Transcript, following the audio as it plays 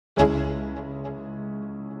Let's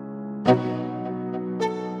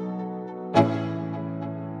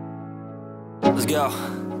go.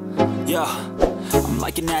 Yo, I'm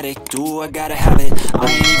like an addict, do I gotta have it.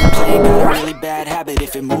 I ain't even playing, got a really bad habit.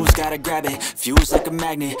 If it moves, gotta grab it, fuse like a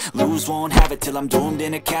magnet. Lose, won't have it till I'm doomed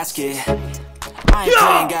in a casket. I ain't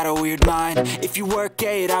playing, got a weird mind. If you work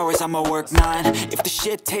 8 hours, I'ma work 9. If the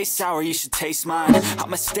shit tastes sour, you should taste mine.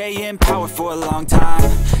 I'ma stay in power for a long time.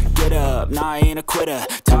 Get up, nah, I ain't a quitter.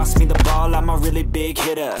 Toss me the ball, I'm a really big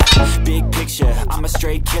hitter. Big picture, I'm a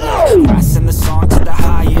straight killer. Passing the song to the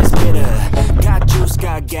highest bidder. Got juice,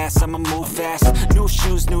 got gas, I'ma move fast. New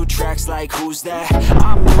shoes, new tracks, like who's that?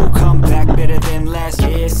 I'm new, come back, better than last. Yeah,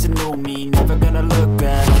 it's a new me, never gonna look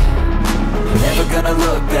back. Never gonna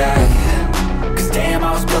look back. Cause damn,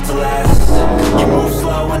 I was built to last. You move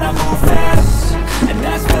slow and I move fast, and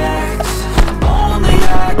that's facts. Only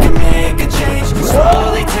I can make a change.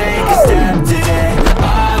 Slowly take a step today.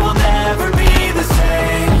 I will never be the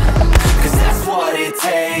same, cause that's what it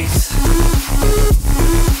takes.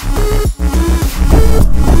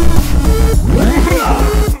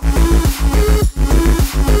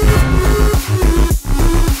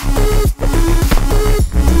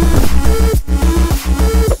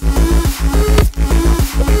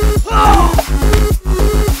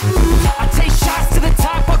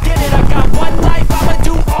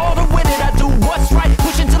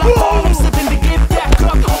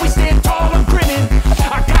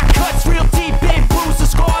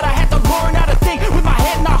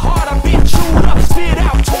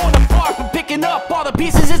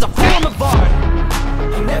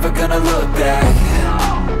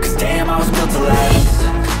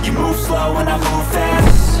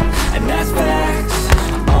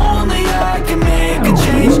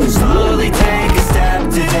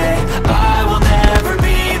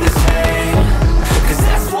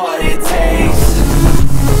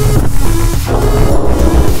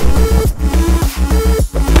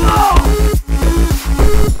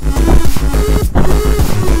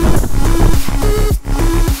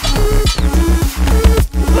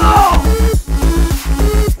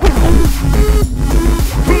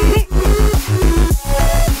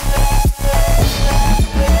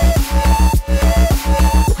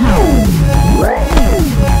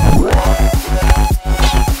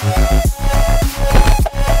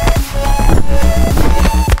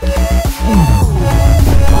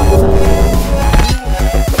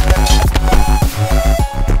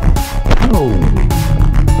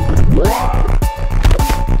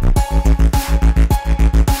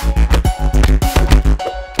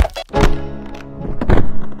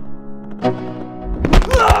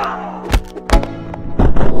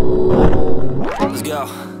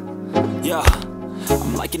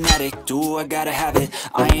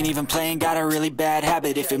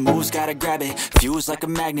 If it moves, gotta grab it, fuse like a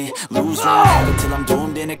magnet. Lose, won't have it till I'm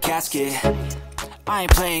doomed in a casket. I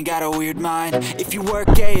ain't playing, got a weird mind. If you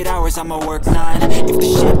work 8 hours, I'ma work 9. If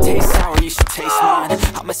the shit tastes sour, you should taste mine.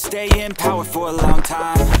 I'ma stay in power for a long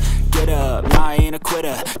time. Get up, nah, I ain't a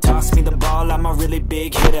quitter. Toss me the ball, I'm a really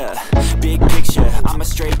big hitter. Big picture, I'm a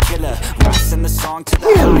straight killer. Passing the song to the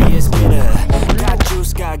highest bidder. Got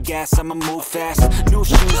juice, got gas, I'ma move fast. New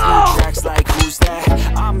shoes, new tracks, like who's that?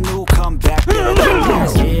 I'm new, come back, better than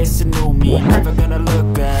last. Yeah, it's a new me, never gonna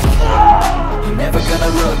look back. Never gonna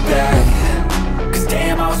look back. Cause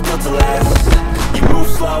damn, I was built to last. You move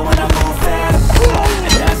slow and I move fast,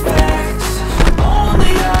 and that's facts.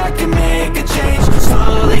 Only I can make a change.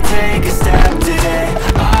 Slowly take a step today.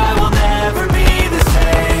 I will never be the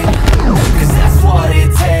same, cause that's what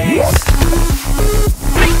it takes.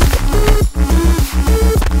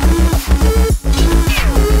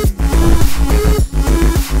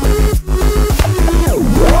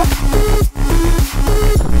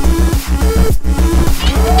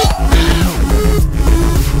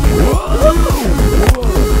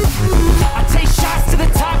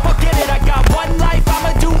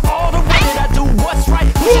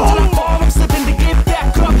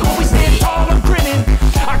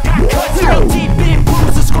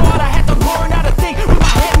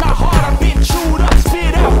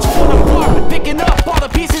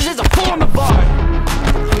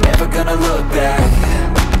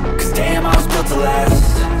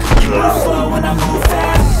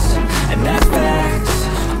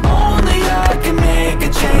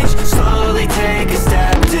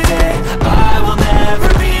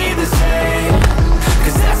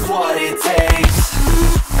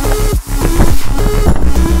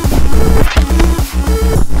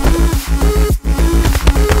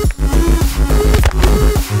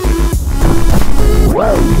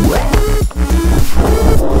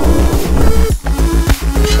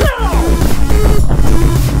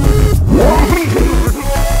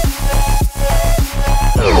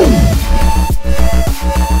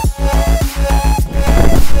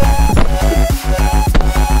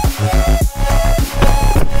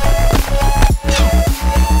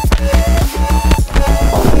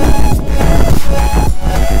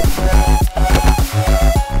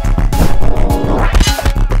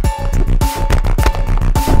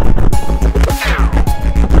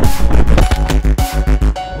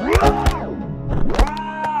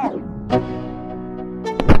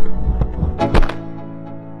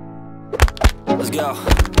 Yo,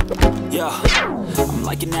 yo, I'm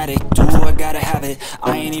like an addict, do I gotta have it.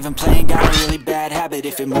 I ain't even playing, got a really bad habit.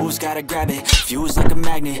 If it moves, gotta grab it, fuse like a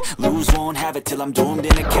magnet. Lose, won't have it till I'm doomed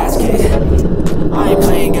in a casket. I ain't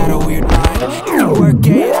playing, got a weird mind. If you work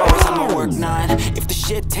 8 hours, I'ma work 9. If the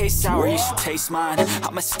shit tastes sour, you should taste mine.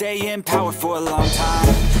 I'ma stay in power for a long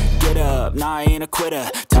time. Get up, nah, I ain't a quitter.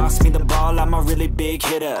 Toss me the ball, I'm a really big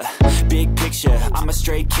hitter. Big picture, I'm a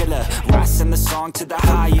straight killer. Rising the song to the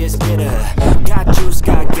highest bidder. Got juice,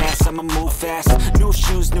 got gas, I'ma move fast. New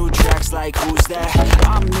shoes, new tracks, like who's that?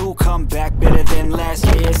 I'm new, come back, better than last.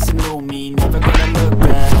 Yeah, it's a new me, never gonna look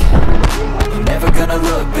back. Never gonna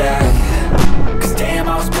look back. Cause damn,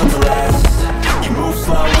 I was built to last. You move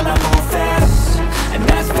slow and I move fast, and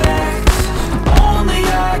that's facts. Only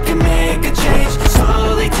I can make a change.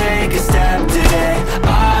 Slowly take a step today.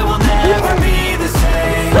 I will never be the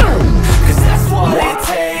same, cause that's what it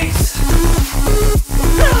takes.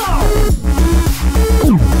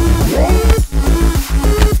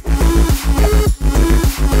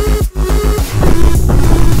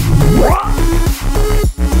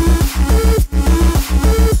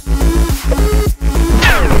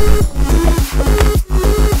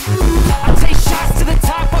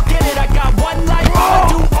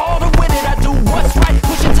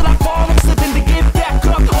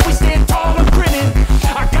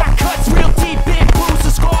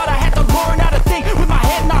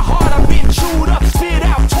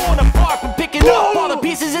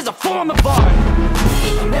 Pieces is a form of art.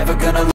 I'm never gonna